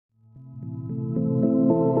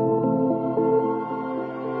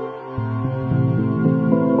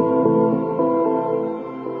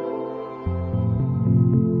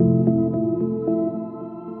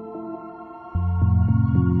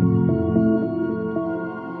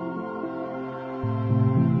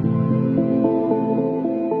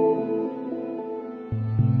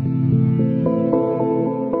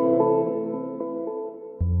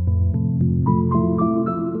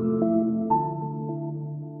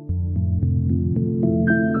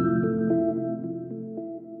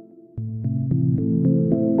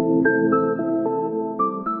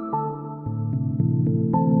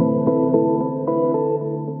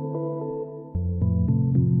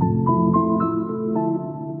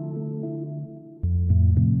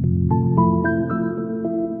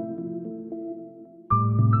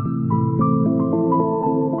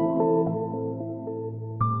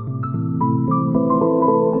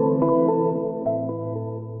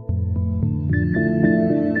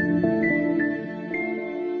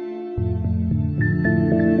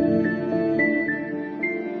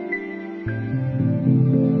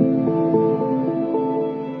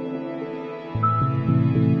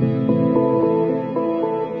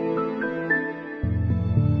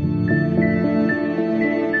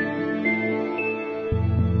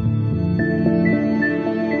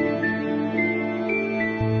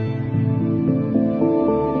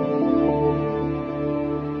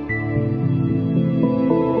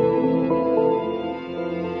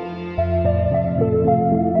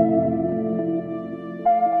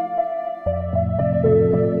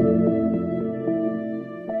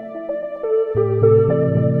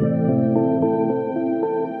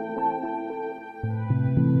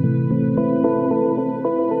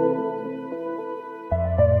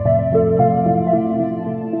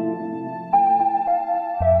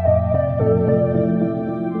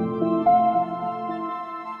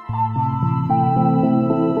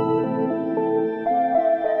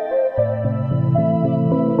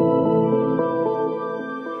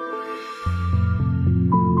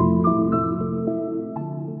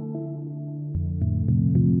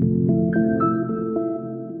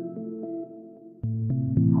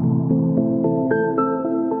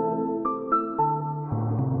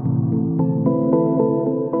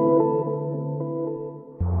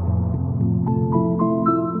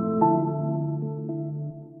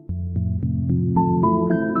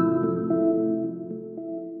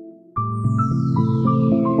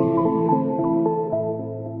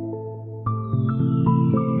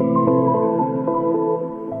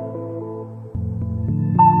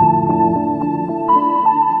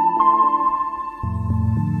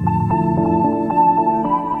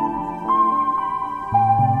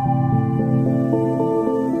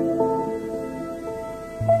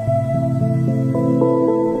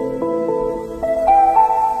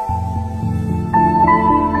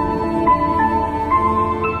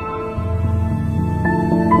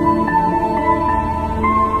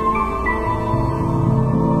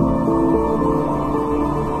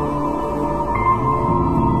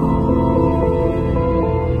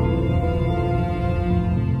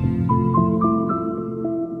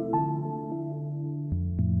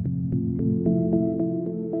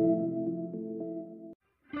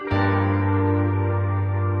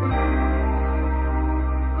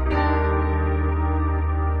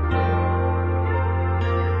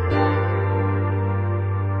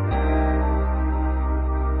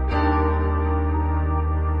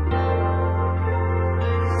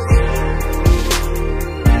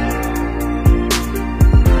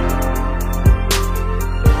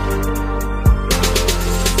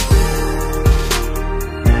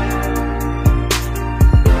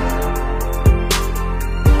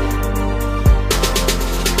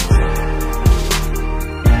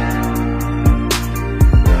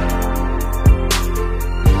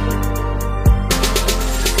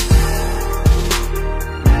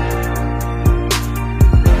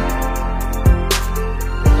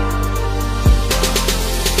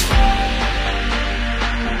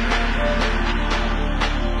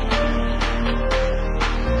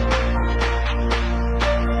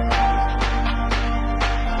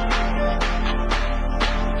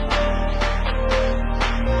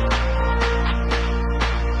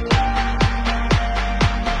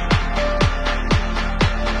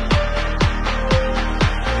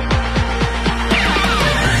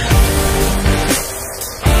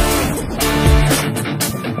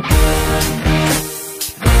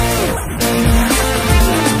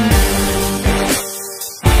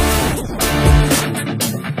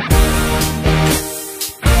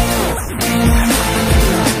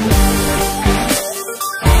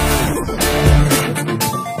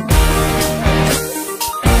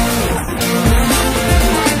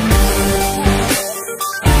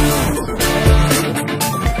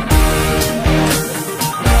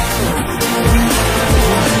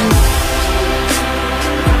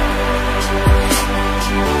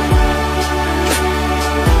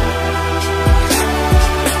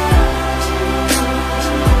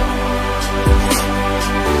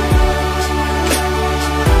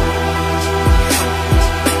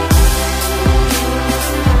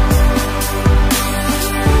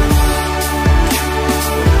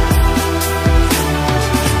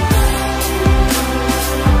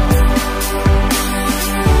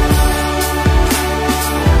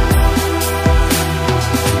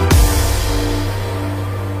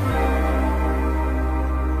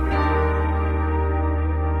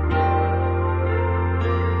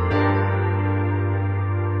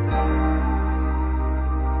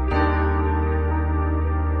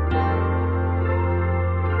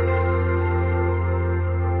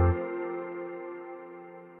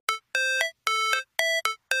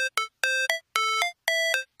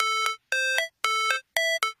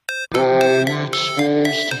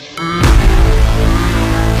supposed to feel?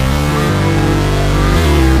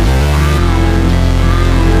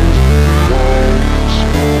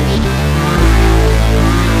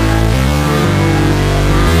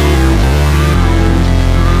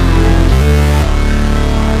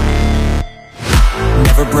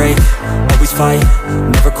 Never break, always fight,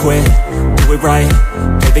 never quit, do it right,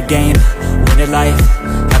 play the game, win it life,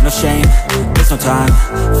 have no shame, there's no time,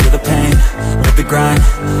 feel the pain, live the grind,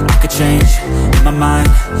 I could change, in my mind,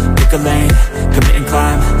 pick a lane, commit and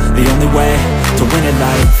climb, the only way to win it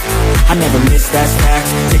life. I never miss, that's fact,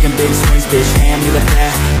 taking big swings, bitch, hand me the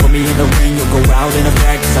bat, put me in the ring, you'll go out in a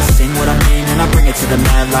bag, cause I sing what I mean and I bring it to the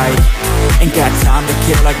mad light. Ain't got time to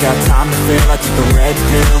kill, I got time to feel, I took the red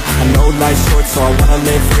pill, I know life's short so I wanna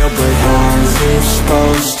live real, but how's it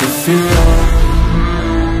supposed to feel?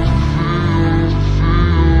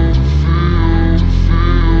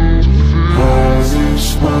 How's it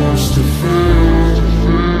supposed to feel?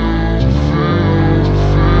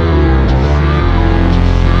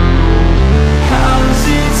 How's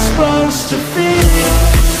it supposed to feel?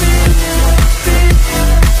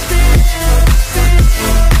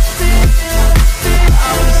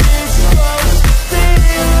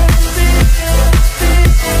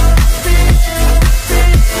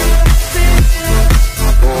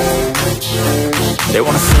 They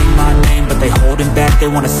wanna say my name, but they holding back. They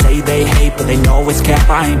wanna say they hate, but they know it's cap.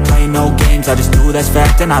 I ain't play no games, I just do that's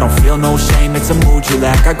fact. And I don't feel no shame, it's a mood you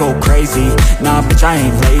lack. I go crazy, nah bitch I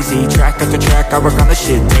ain't lazy. Track after track, I work on this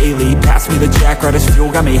shit daily. Pass me the jack, right as fuel,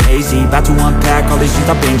 got me hazy. About to unpack all these things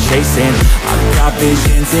I've been chasing. I've got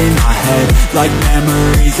visions in my head, like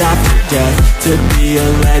memories after death. To be a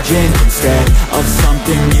legend instead of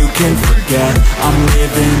something you can forget. I'm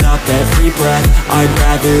living up every breath, I'd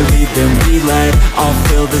rather lead than be led. I'll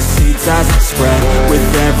fill the seats as I spread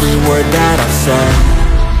with every word that I've said.